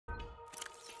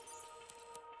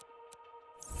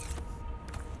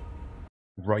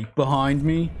right behind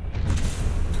me,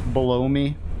 below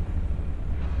me.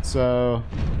 So,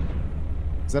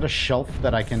 is that a shelf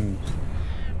that I can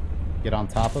get on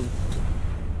top of?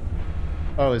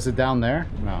 Oh, is it down there?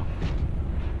 No.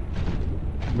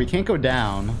 We can't go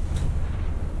down.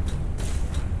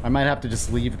 I might have to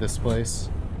just leave this place.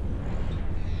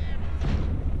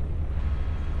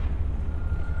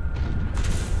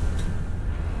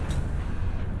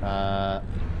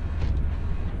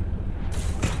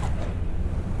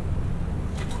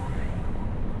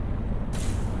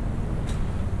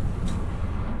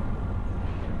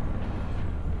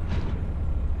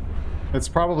 It's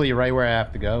probably right where I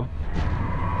have to go.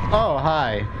 Oh,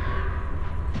 hi.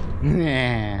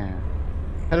 Yeah.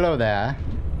 Hello there,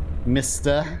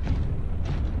 mister.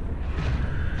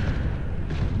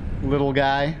 Little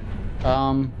guy.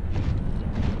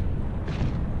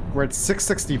 We're at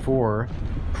 664.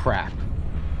 Crap.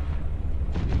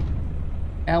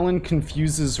 Alan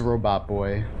confuses Robot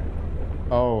Boy.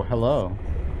 Oh, hello.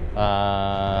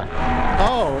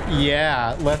 Oh,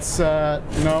 yeah. Let's,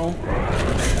 no.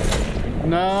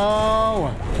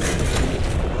 No!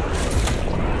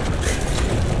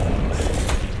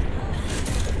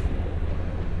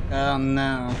 Oh,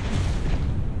 no.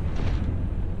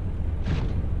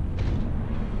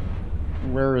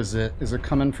 Where is it? Is it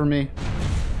coming for me?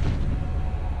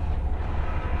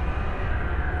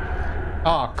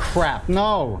 Oh, crap.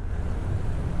 No!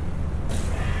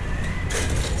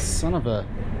 Son of a...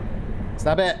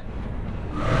 Stop it!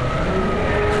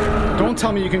 Don't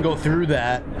tell me you can go through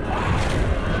that.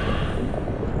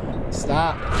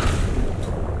 Stop.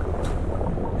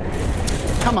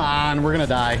 Come on, we're gonna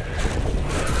die.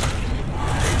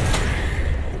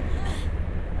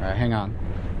 Alright, hang on.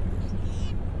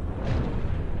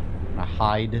 I'm gonna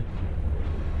hide.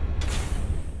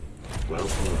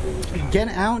 Get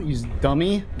out, you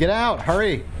dummy. Get out,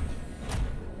 hurry.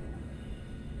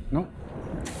 Nope.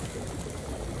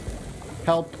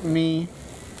 Help me.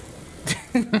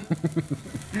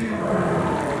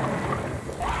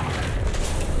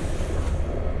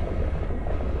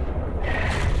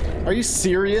 Are you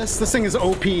serious? This thing is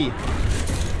OP.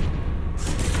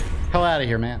 Hell out of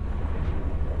here, man.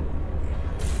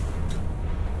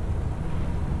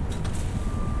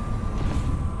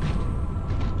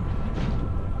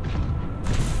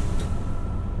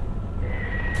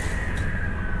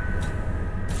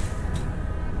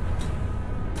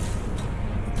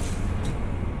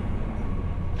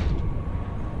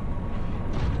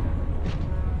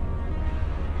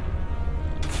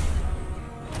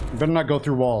 Better not go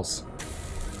through walls.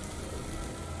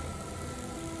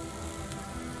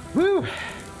 Woo!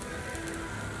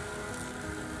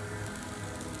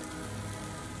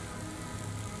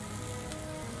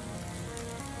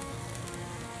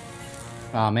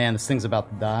 Oh man, this thing's about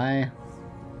to die.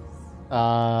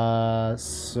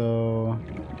 So...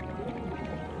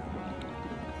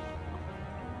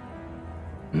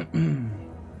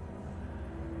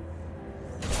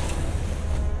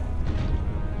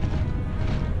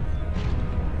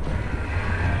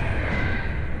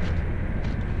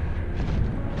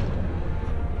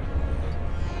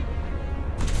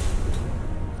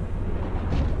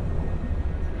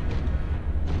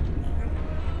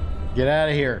 Get out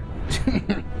of here.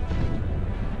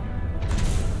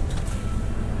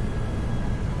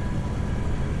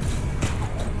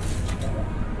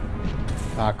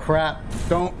 Ah, crap.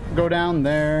 Don't go down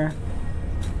there.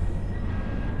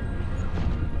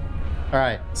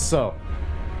 Alright, so.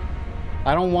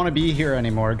 I don't want to be here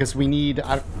anymore because we need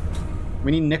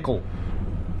nickel.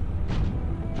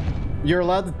 You're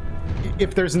allowed to...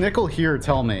 If there's nickel here,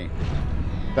 tell me.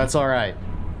 That's alright.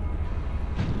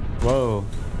 Whoa.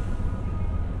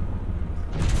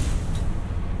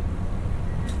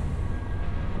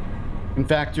 In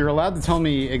fact, you're allowed to tell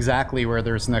me exactly where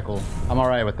there's nickel. I'm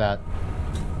alright with that.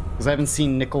 Because I haven't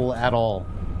seen nickel at all.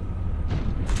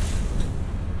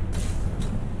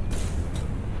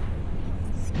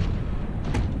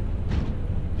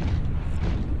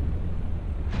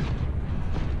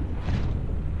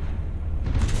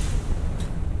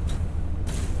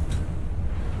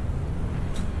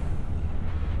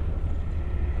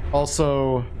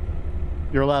 Also,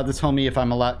 you're allowed to tell me if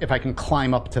if I can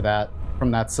climb up to that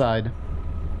from that side.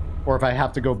 Or if I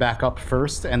have to go back up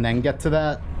first and then get to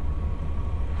that.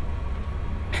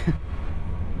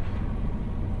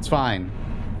 It's fine.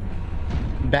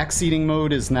 Backseating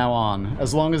mode is now on.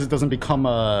 As long as it doesn't become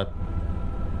a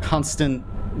constant,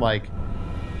 like,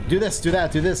 do this, do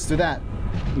that, do this, do that.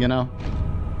 You know?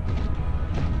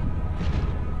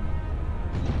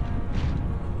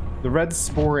 The red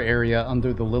spore area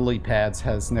under the lily pads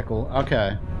has nickel.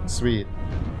 Okay, sweet.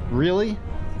 Really?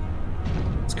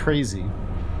 It's crazy.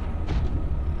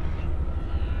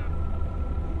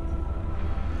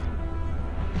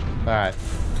 Alright.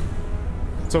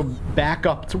 So back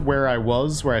up to where I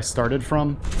was, where I started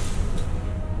from.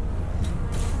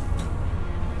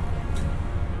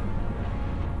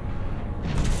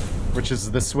 Which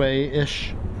is this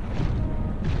way-ish.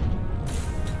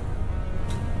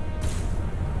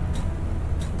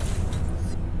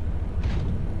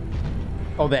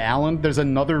 Oh, the Allen? There's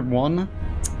another one?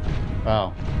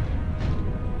 Oh.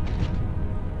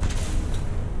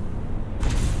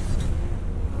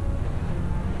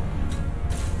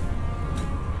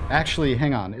 Actually,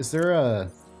 hang on. Is there a...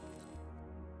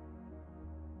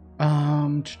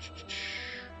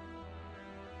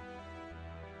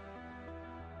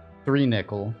 3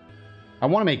 nickel. I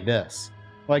want to make this.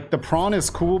 Like, the prawn is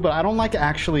cool, but I don't like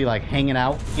actually, like, hanging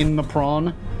out in the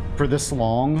prawn for this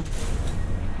long.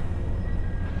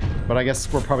 But I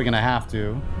guess we're probably gonna have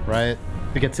to, right?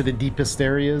 To get to the deepest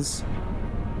areas.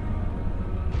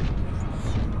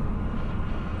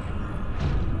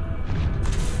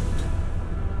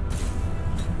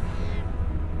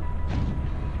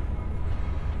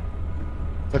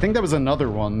 So I think that was another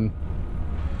one.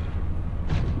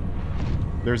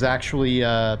 There's actually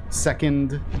a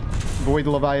second Void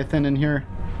Leviathan in here.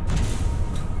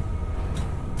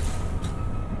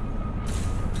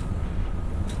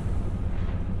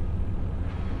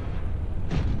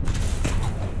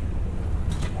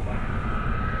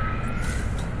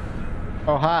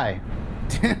 Oh, hi.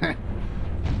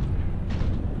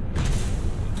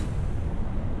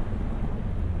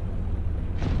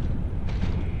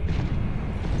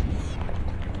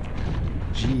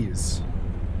 Jeez.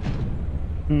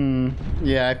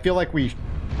 Yeah, I feel like we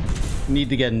need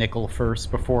to get nickel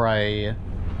first before I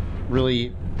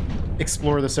really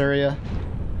explore this area.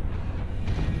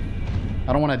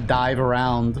 I don't want to dive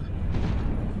around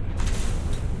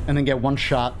and then get one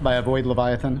shot by a Void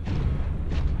Leviathan.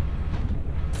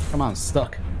 Come on,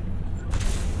 stuck.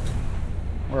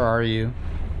 Where are you?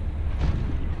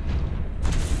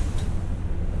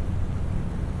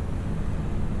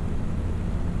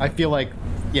 I feel like,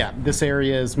 yeah, this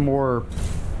area is more...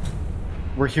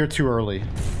 We're here too early.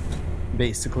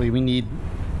 Basically, we need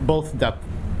both depth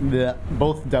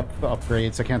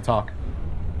upgrades. I can't talk.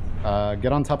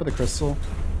 Get on top of the crystal.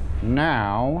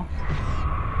 Now...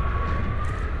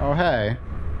 Oh, hey.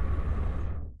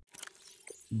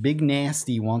 Big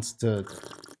Nasty wants to...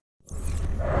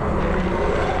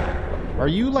 Are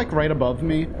you, like, right above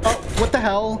me? Oh, what the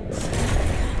hell?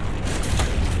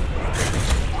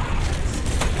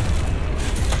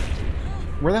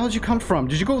 Where the hell did you come from?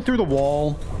 Did you go through the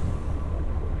wall?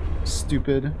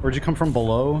 Stupid. Or did you come from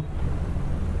below?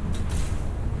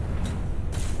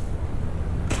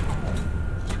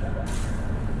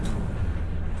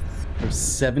 There's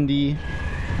 70...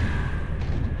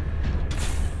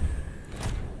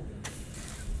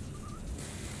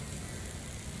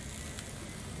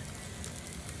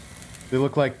 They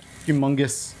look like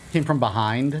humongous came from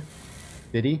behind.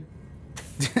 Did he?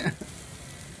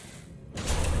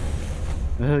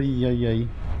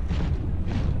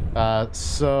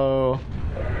 So...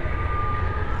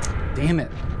 Damn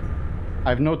it. I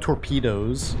have no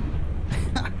torpedoes.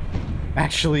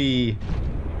 Actually...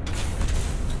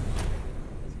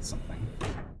 Something.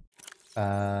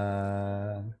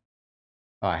 Oh,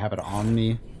 I have it on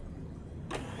me.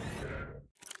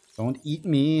 Don't eat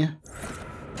me.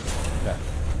 Okay.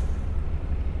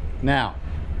 Now,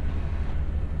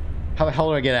 how the hell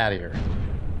do I get out of here?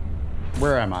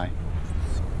 Where am I?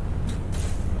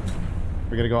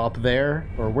 We're gonna go up there?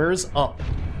 Or where's up?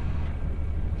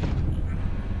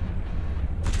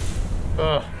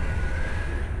 Ugh.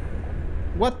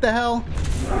 What the hell?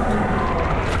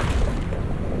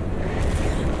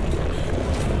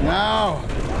 No!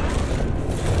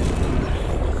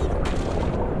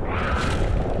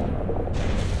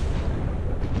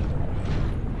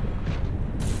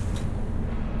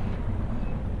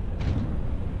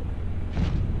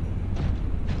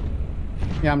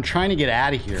 Yeah, I'm trying to get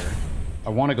out of here. I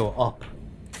want to go up.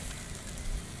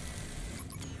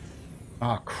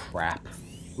 Oh, crap.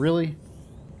 Really?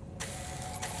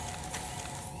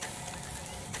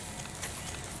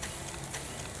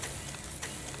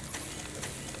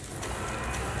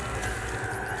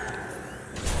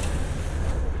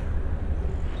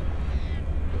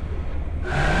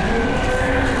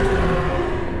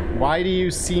 Why do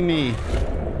you see me?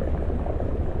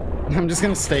 I'm just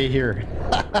gonna stay here.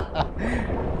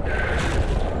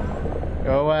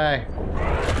 Go away.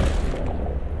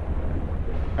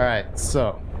 Alright,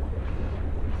 so.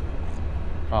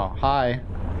 Oh, hi.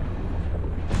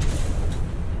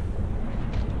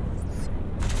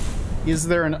 Is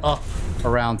there an up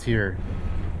around here?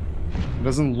 It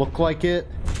doesn't look like it.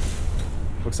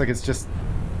 Looks like it's just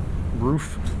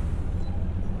roof.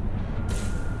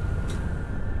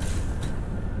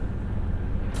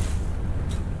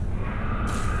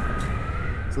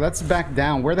 So that's back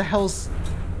down. Where the hell's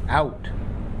out? Do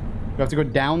I have to go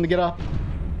down to get up?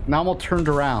 Now I'm all turned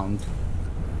around.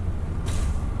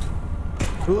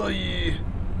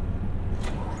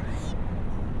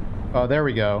 Oh, there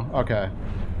we go. Okay.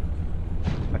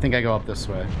 I think I go up this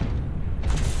way.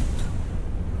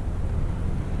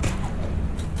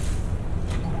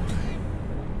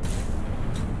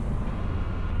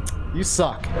 You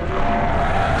suck.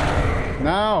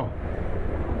 No.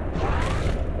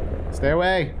 Stay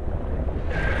away.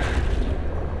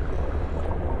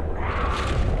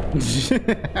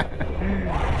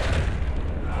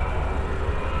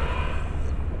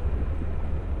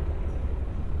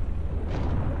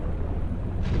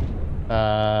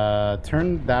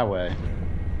 Turn that way.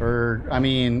 Or, I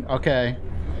mean, okay.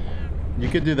 You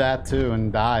could do that too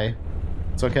and die.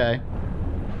 It's okay.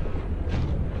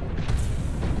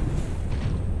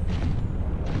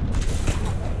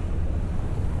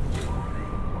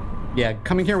 Yeah,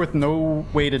 coming here with no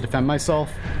way to defend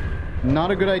myself, not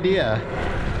a good idea.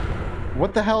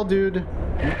 What the hell, dude?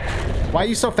 Why are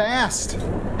you so fast?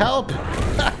 Help!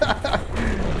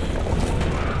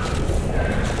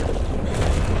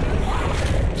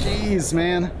 Jeez,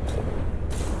 man.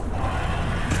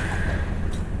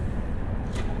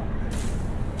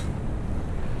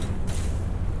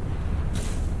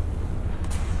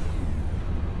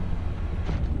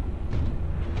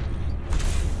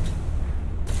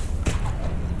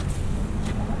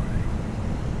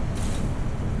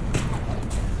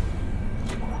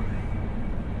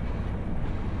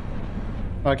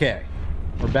 Okay,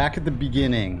 we're back at the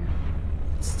beginning.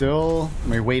 Still, let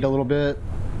me wait a little bit.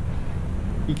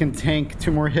 He can tank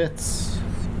 2 more hits,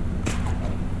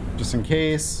 just in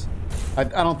case. I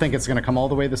don't think it's gonna come all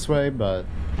the way this way, but...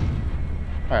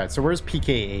 Alright, so where's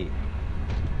PK8?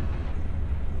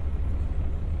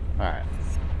 Alright.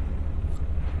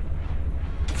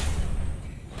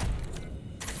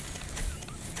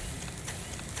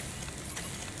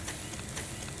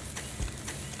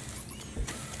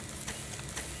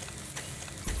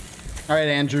 Alright,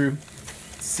 Andrew.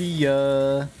 See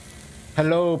ya.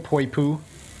 Hello, Poi Poo.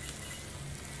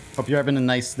 Hope you're having a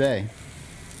nice day.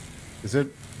 Is it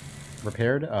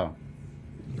repaired? Oh.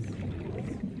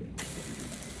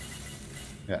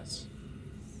 Yes.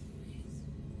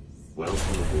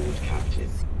 Welcome aboard, Captain.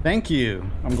 Thank you.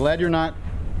 I'm glad you're not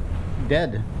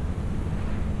dead.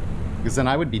 Because then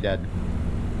I would be dead.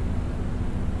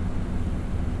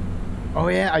 Oh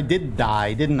yeah, I did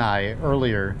die, didn't I?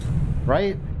 Earlier.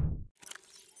 Right?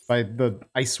 By the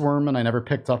ice worm, and I never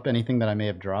picked up anything that I may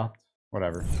have dropped.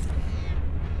 Whatever.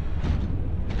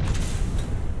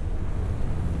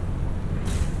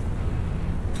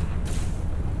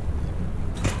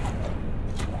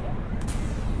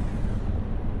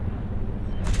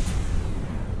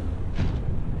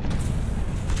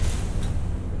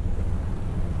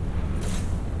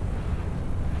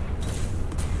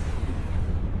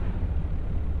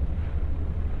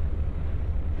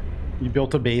 You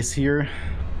built a base here?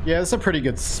 Yeah, it's a pretty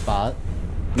good spot.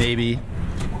 Maybe.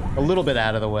 A little bit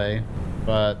out of the way.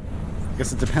 But I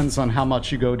guess it depends on how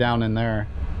much you go down in there.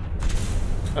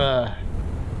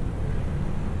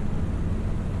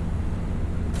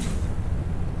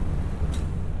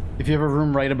 If you have a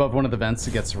room right above one of the vents,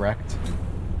 it gets wrecked.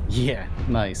 Yeah,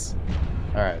 nice.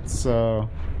 Alright, so...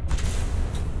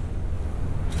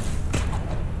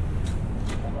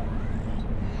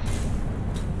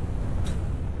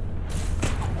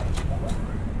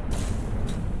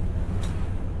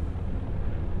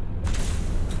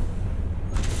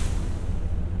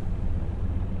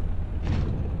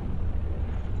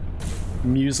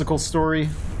 musical story.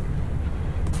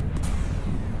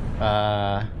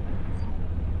 No.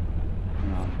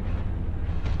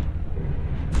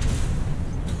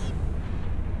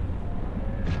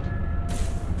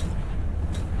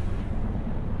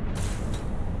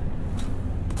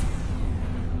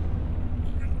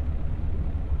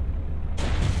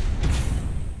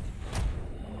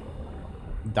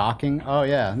 Docking? Oh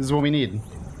yeah, this is what we need.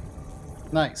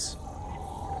 Nice.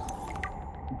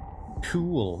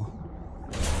 Cool.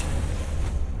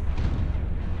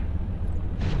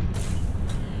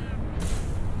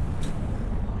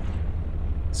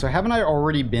 So haven't I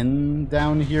already been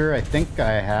down here? I think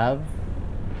I have.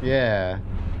 Yeah.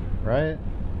 Right?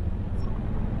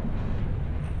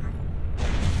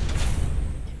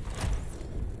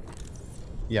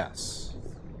 Yes.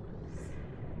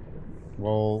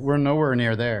 Well, we're nowhere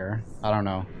near there. I don't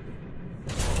know.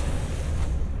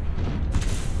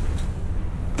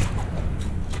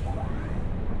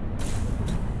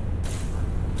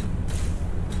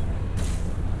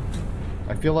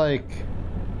 I feel like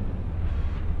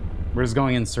we're just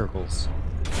going in circles.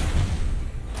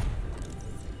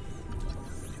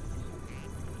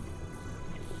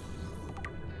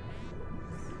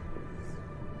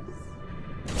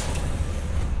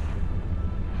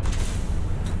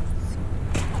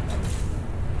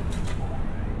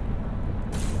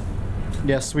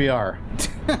 Yes, we are.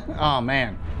 Oh,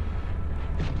 man.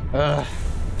 Ugh.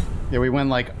 Yeah, we went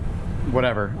like,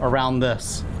 whatever, around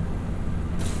this.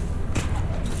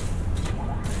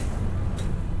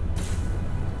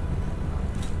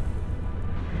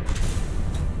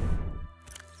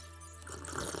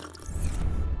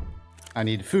 I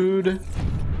need food.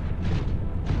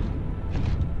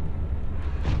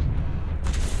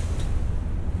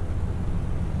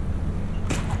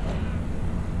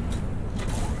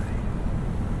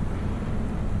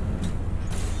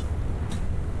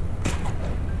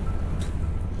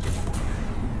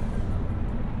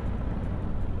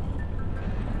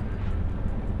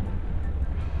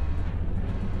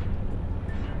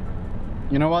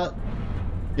 You know what?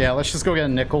 Yeah, let's just go get a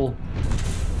nickel.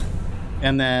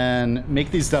 And then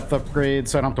make these depth upgrades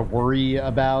so I don't have to worry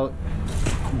about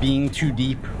being too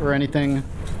deep or anything. And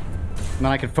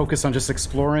then I can focus on just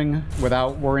exploring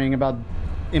without worrying about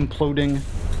imploding.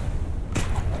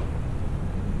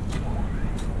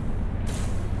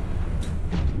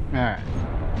 Alright.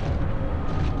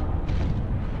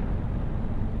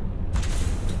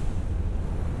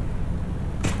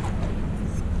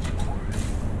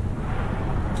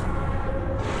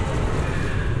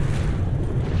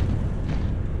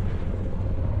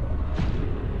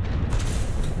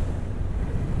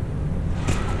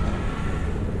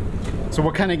 So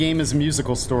what kind of game is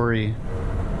Musical Story?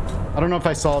 I don't know if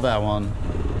I saw that one.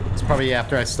 It's probably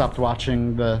after I stopped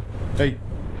watching the... Hey.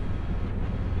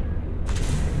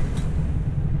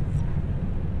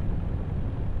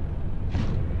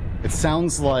 It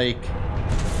sounds like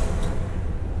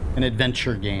an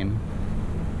adventure game.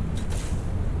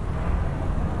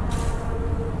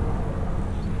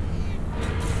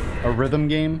 A rhythm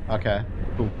game? Okay,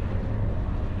 cool.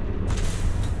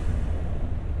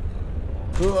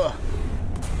 Ugh.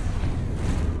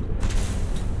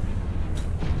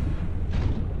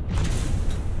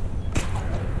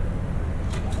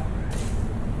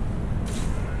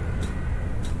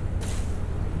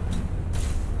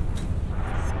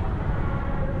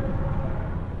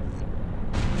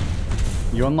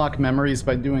 You unlock memories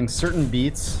by doing certain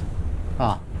beats.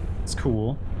 Huh, it's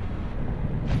cool.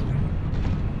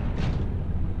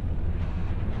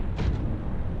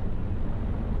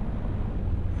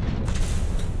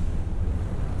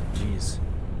 Jeez.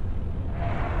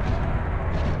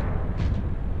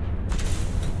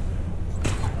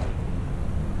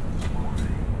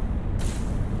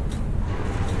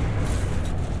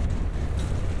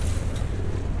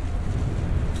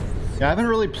 Yeah, I haven't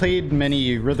really played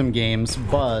many rhythm games,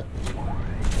 but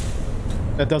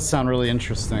that does sound really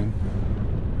interesting.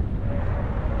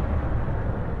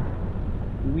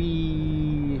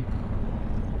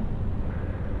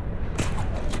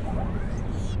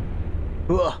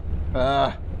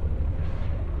 Ugh.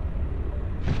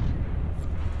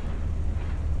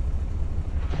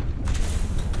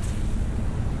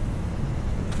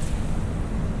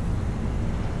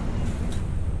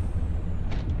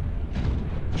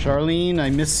 Charlene,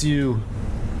 I miss you.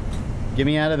 Get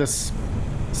me out of this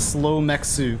slow mech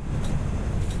suit.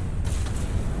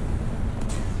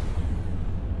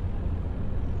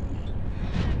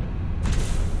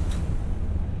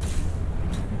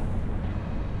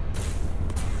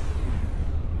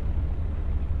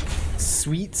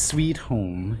 Sweet, sweet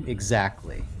home.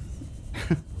 Exactly.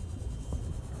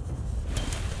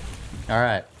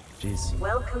 Alright. Jeez.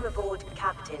 Welcome aboard,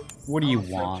 Captain. What do you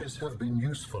Our want? fletchers have been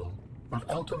useful, but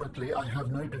ultimately I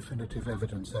have no definitive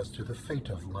evidence as to the fate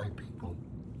of my people.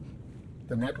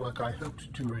 The network I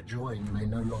hoped to rejoin may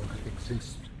no longer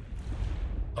exist.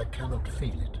 I cannot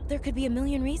feel it. There could be a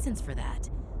million reasons for that.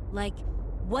 Like,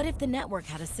 what if the network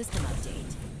had a system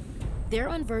update? They're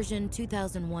on version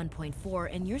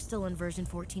 2001.4 and you're still on version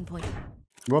 14.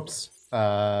 Whoops.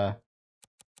 I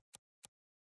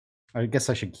guess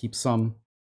I should keep some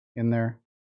in there.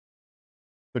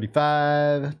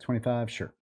 35, 25,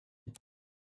 sure.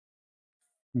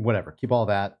 Whatever, keep all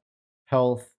that.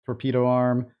 Health, torpedo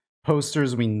arm,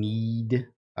 posters we need.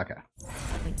 Okay.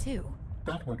 2.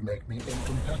 That would make me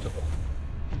incompatible.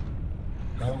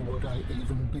 How would I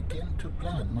even begin to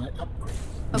plan my upgrades?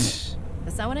 Okay,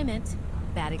 that's not what I meant.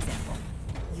 Bad example.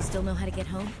 You still know how to get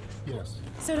home? Yes.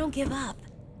 So don't give up.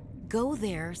 Go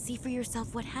there, see for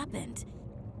yourself what happened.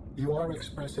 You are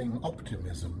expressing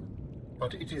optimism.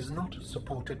 but it is not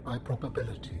supported by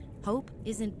probability. Hope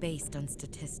isn't based on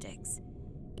statistics.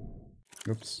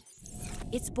 Oops.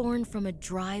 It's born from a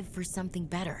drive for something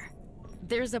better.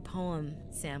 There's a poem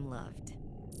Sam loved.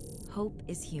 Hope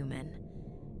is human.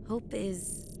 Hope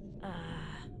is,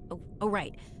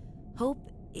 right. Hope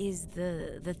is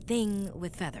the thing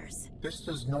with feathers. This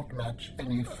does not match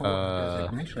any form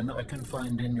designation I can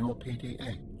find in your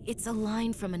PDA. It's a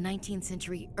line from a 19th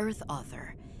century Earth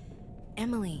author.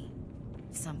 Emily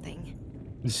something.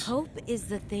 Hope is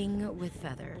the thing with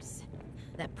feathers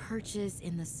that perches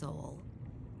in the soul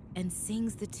and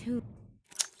sings the tune.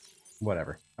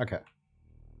 Whatever. Okay.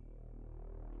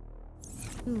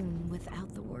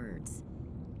 Without the words,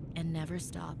 and never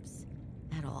stops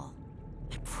at all.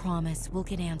 I promise we'll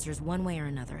get answers one way or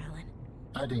another, Ellen.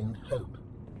 Adding hope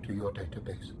to your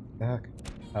database. Heck.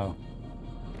 Oh.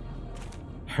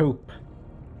 Hope.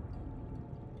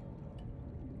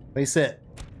 Place it.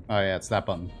 Oh yeah, it's that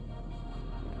button.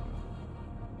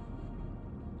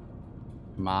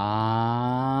 Come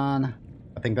on.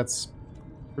 I think that's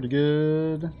pretty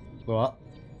good. Go up.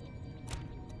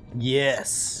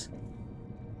 Yes.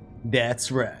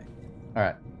 That's right.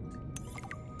 Alright.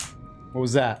 What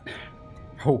was that?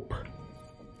 Hope.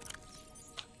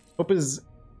 Hope is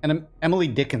an Emily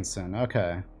Dickinson.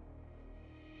 Okay.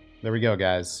 There we go,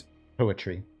 guys.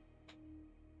 Poetry.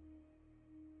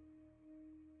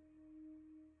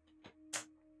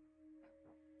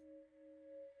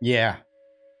 Yeah.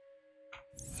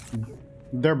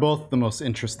 They're both the most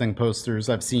interesting posters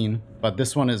I've seen, but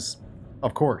this one is,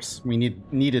 of course, we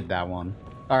needed that one.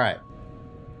 All right.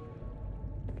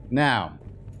 Now,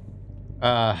 do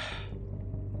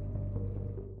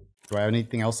I have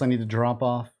anything else I need to drop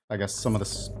off? I guess some of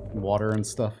this water and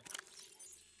stuff.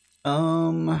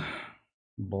 Blah,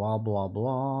 blah,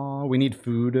 blah. We need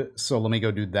food, so let me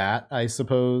go do that, I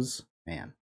suppose.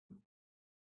 Man.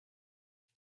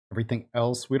 Everything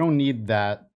else, we don't need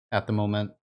that at the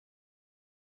moment.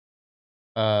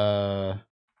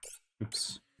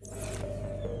 Oops.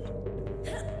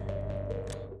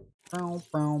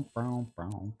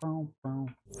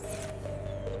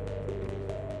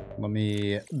 Let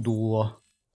me do.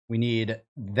 We need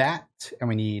that, and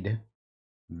we need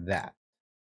that.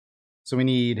 So we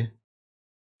need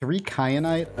 3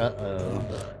 kyanite. Uh-oh.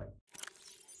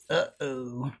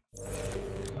 Uh-oh.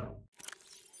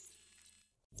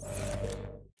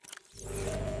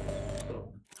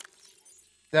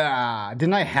 Ah,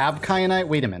 didn't I have kyanite?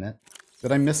 Wait a minute.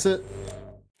 Did I miss it?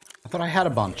 I thought I had a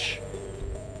bunch.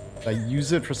 Did I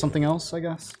use it for something else, I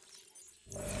guess?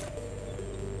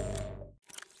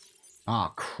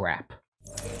 Ah, crap.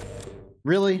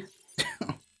 Really?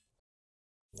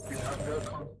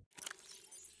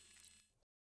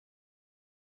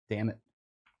 Damn it.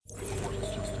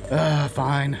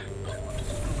 Fine.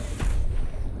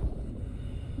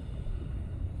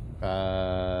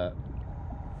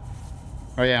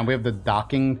 Oh yeah, and we have the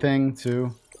docking thing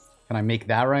too. Can I make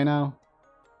that right now?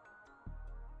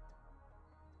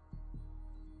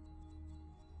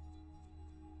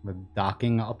 The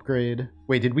docking upgrade.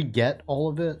 Wait, did we get all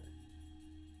of it?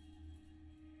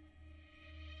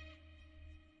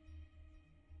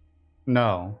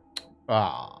 No.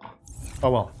 Ah.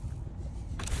 Oh well.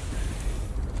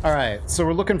 Alright, so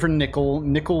we're looking for nickel.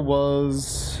 Nickel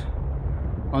was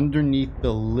underneath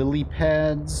the lily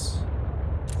pads,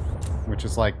 which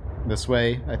is like this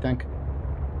way, I think.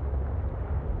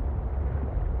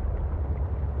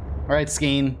 Alright,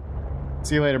 Skeen.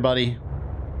 See you later, buddy.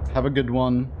 Have a good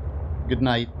one. Good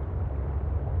night.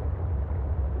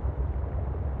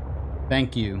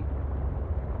 Thank you.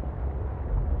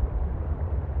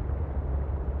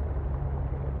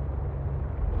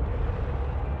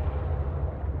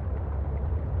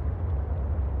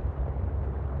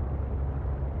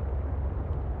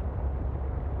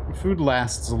 Food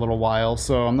lasts a little while,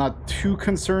 so I'm not too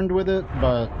concerned with it,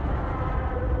 but...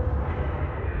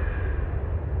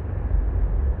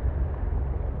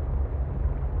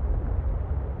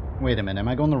 Wait a minute, am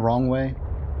I going the wrong way?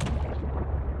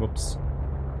 Whoops.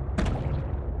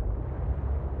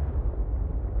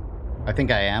 I think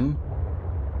I am.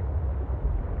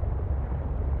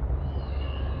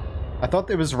 I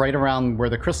thought it was right around where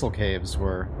the crystal caves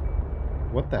were.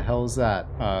 What the hell is that?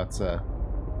 It's a...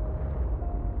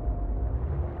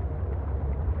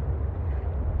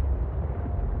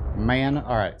 Man,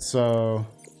 alright, so...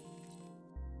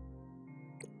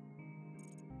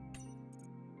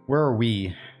 Where are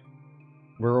we?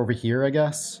 We're over here, I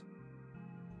guess?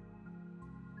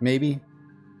 Maybe?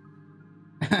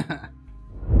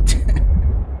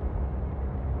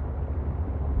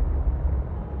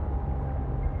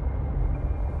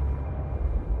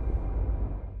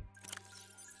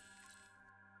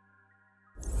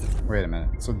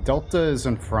 So Delta is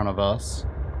in front of us.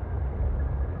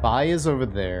 Phi is over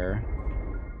there.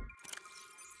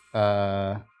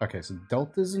 Okay, so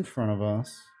Delta's in front of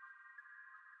us.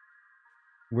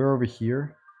 We're over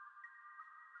here.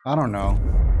 I don't know.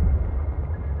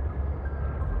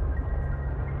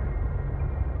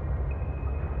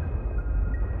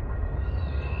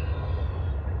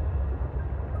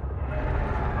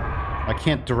 I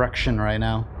can't direction right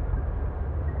now.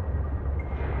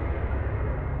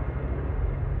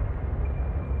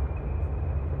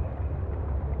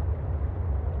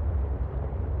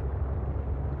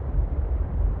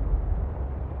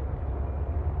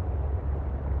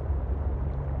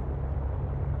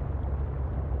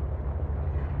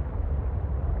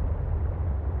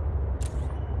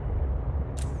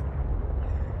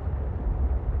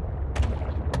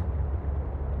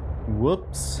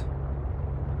 Whoops.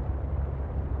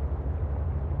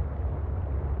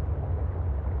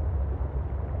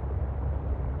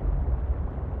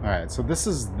 Alright, so this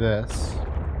is this.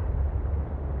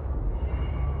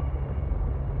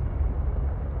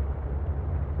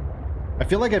 I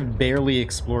feel like I've barely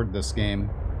explored this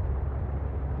game.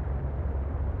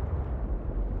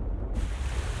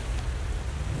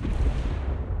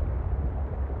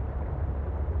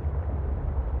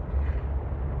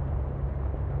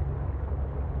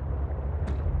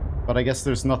 But I guess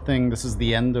there's nothing. This is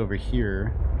the end over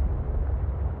here.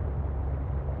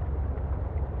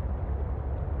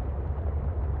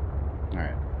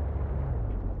 Alright.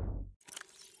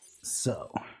 So.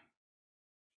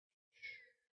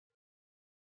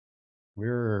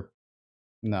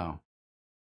 No.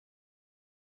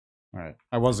 Alright.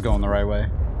 I was going the right way.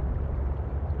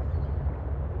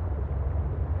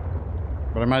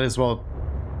 But I might as well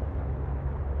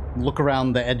look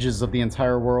around the edges of the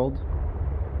entire world.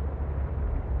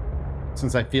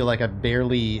 Since I feel like I've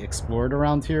barely explored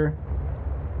around here.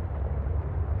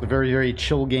 It's a very, very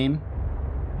chill game.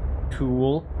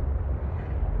 Cool.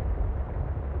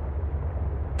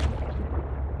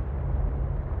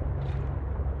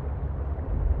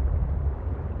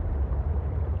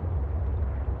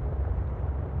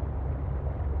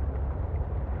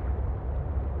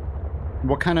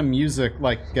 What kind of music,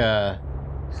 like,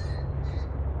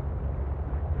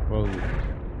 whoa.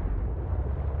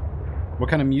 What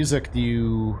kind of music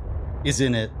is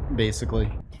in it,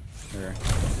 basically? There.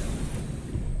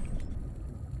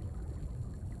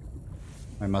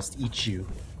 I must eat you.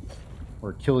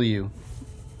 Or kill you.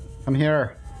 Come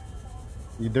here.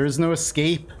 There is no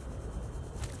escape.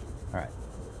 Alright.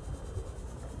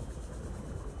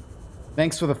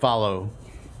 Thanks for the follow.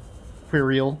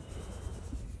 Quirial.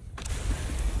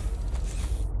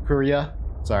 Curia.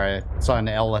 Sorry, I saw an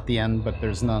L at the end, but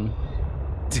there's none.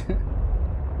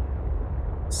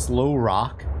 Slow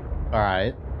rock.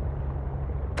 Alright.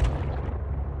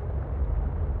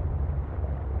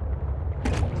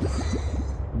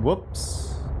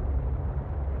 Whoops.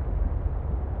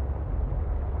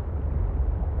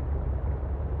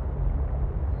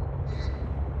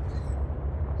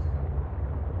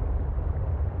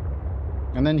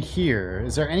 And then here,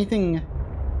 is there anything?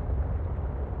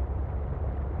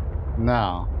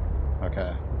 No.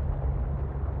 Okay.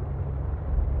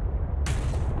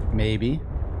 Maybe.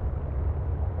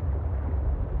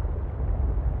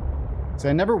 So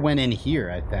I never went in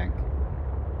here, I think.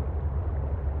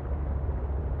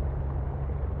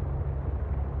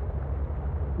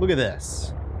 Look at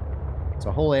this. It's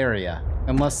a whole area.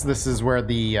 Unless this is where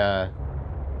the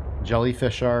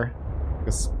jellyfish are.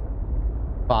 Because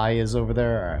Phi is over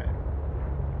there. Alright.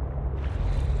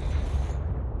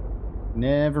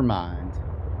 Never mind.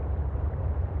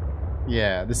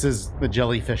 Yeah, this is the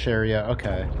jellyfish area.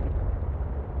 Okay.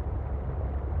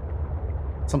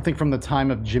 Something from the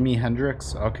time of Jimi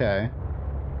Hendrix? Okay.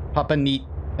 Papa Neat,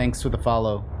 thanks for the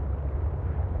follow.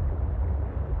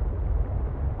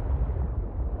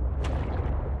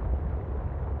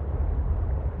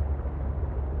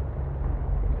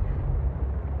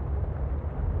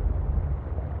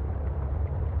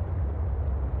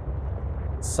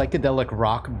 Psychedelic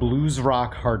rock, blues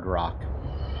rock, hard rock.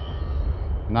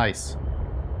 Nice.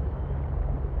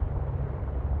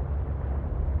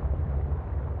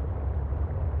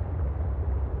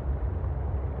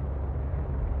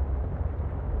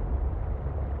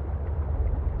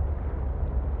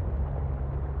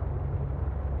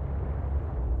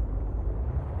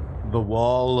 The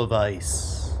wall of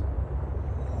ice.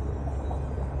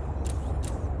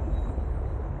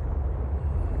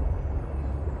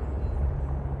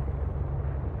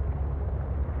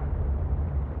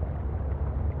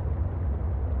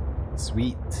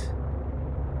 Sweet.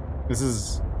 This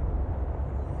is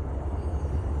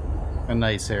a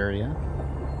nice area.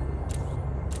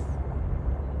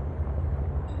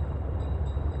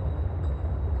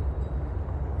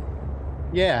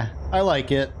 Yeah, I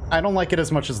like it. I don't like it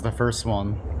as much as the first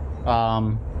one.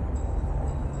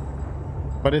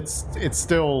 But it's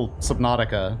still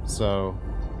Subnautica, so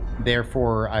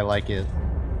therefore I like it.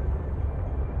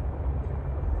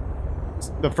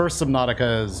 The first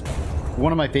Subnautica is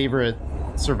one of my favorite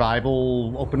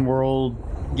survival open world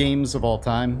games of all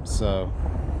time, so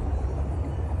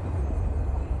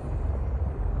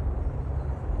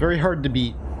very hard to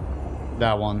beat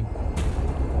that one.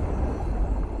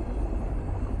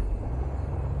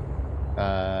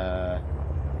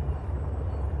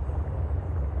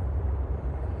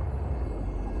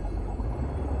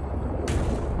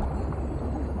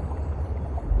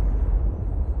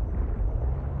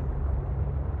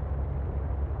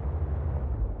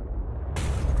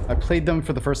 I played them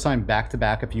for the first time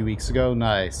back-to-back a few weeks ago.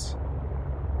 Nice.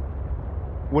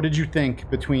 What did you think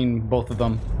between both of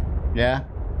them? Yeah?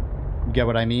 You get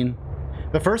what I mean?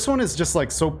 The first one is just, like,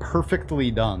 so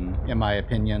perfectly done, in my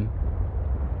opinion.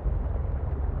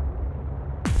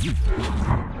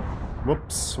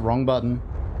 Whoops, wrong button.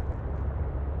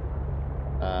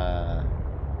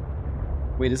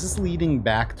 Wait, is this leading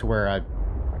back to where I...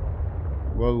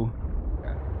 Whoa.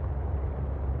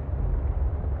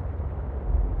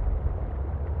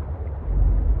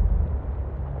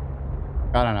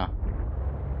 I don't know.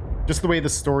 Just the way the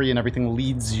story and everything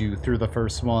leads you through the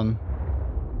first one.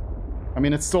 I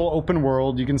mean, it's still open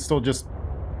world. You can still just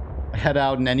head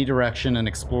out in any direction and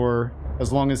explore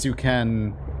as long as you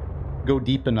can go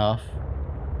deep enough.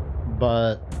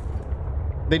 But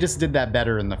they just did that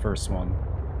better in the first one.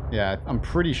 Yeah, I'm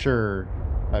pretty sure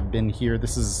I've been here.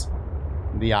 This is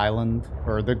the island,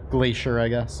 or the glacier, I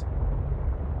guess.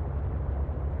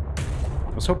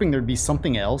 I was hoping there'd be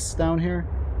something else down here.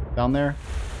 Down there.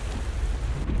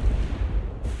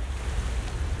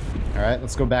 Alright,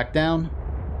 let's go back down.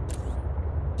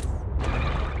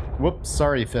 Whoops,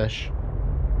 sorry, fish.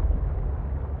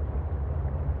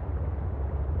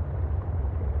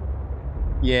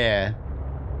 Yeah.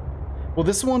 Well,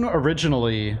 this one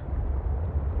originally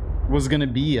was gonna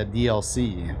be a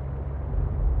DLC.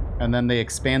 And then they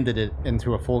expanded it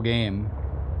into a full game.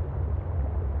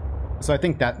 So I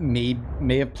think that may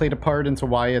have played a part into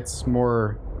why it's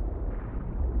more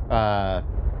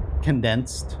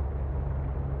condensed.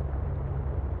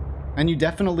 And you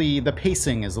definitely, the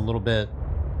pacing is a little bit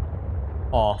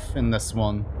off in this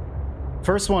one.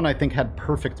 First one I think had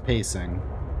perfect pacing.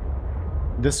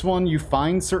 This one, you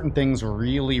find certain things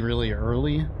really, really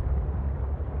early,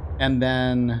 and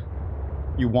then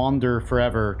you wander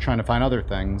forever trying to find other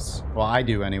things. Well, I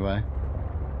do anyway.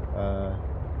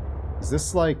 Is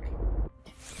this like...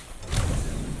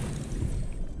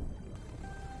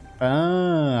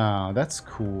 Oh, that's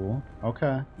cool.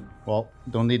 Okay. Well,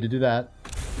 don't need to do that.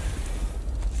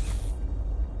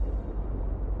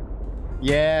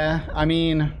 Yeah, I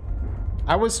mean,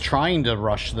 I was trying to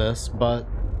rush this, but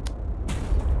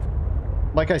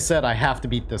like I said, I have to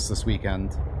beat this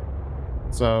weekend.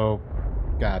 So,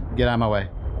 God, get out of my way.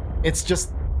 It's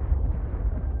just...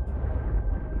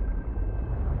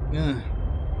 Ugh.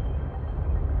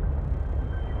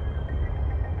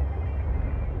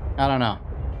 I don't know.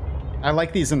 I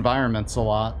like these environments a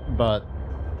lot, but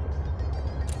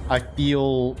I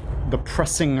feel the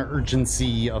pressing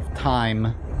urgency of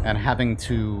time and having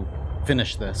to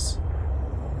finish this.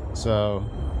 So,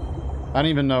 I don't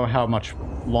even know how much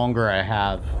longer I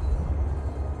have.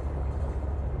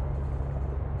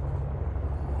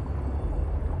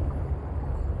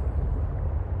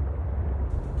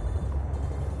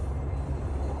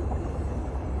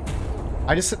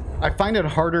 I find it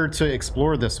harder to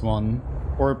explore this one,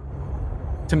 or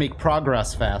to make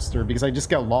progress faster, because I just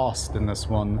get lost in this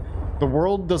one. The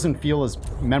world doesn't feel as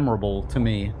memorable to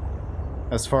me,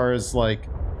 as far as, like,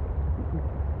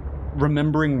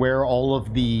 remembering where all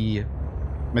of the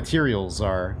materials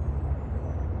are.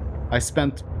 I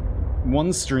spent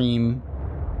one stream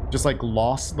just, like,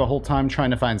 lost the whole time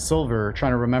trying to find silver,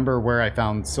 trying to remember where I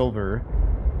found silver.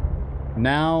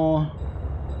 Now,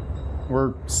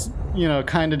 we're, you know,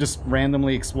 kind of just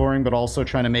randomly exploring, but also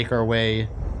trying to make our way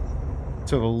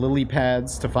to the lily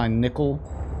pads to find nickel.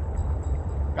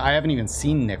 I haven't even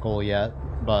seen nickel yet,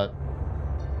 but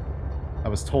I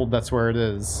was told that's where it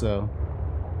is, so...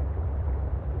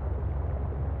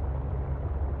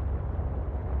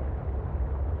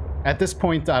 At this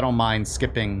point, I don't mind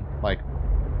skipping, like,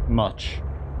 much.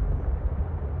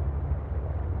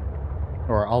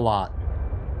 Or a lot.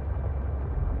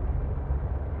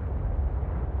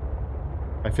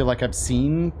 I feel like I've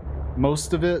seen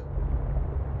most of it.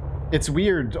 It's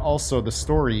weird, also, the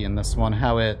story in this one,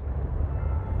 how it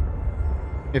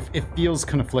feels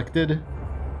conflicted.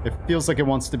 It feels like it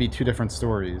wants to be two different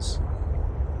stories.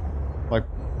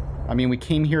 I mean, we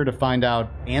came here to find out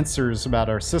answers about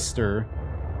our sister,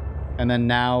 and then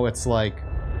now it's like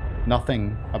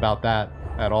nothing about that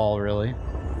at all, really.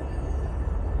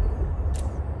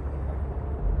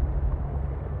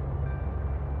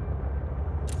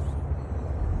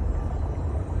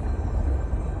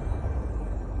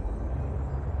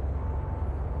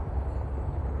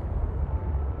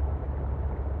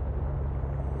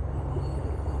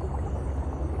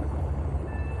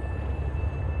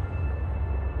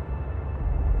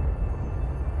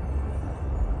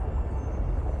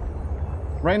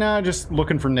 Right now, just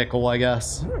looking for nickel, I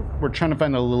guess. We're trying to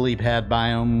find a lily pad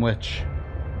biome, which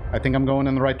I think I'm going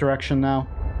in the right direction now.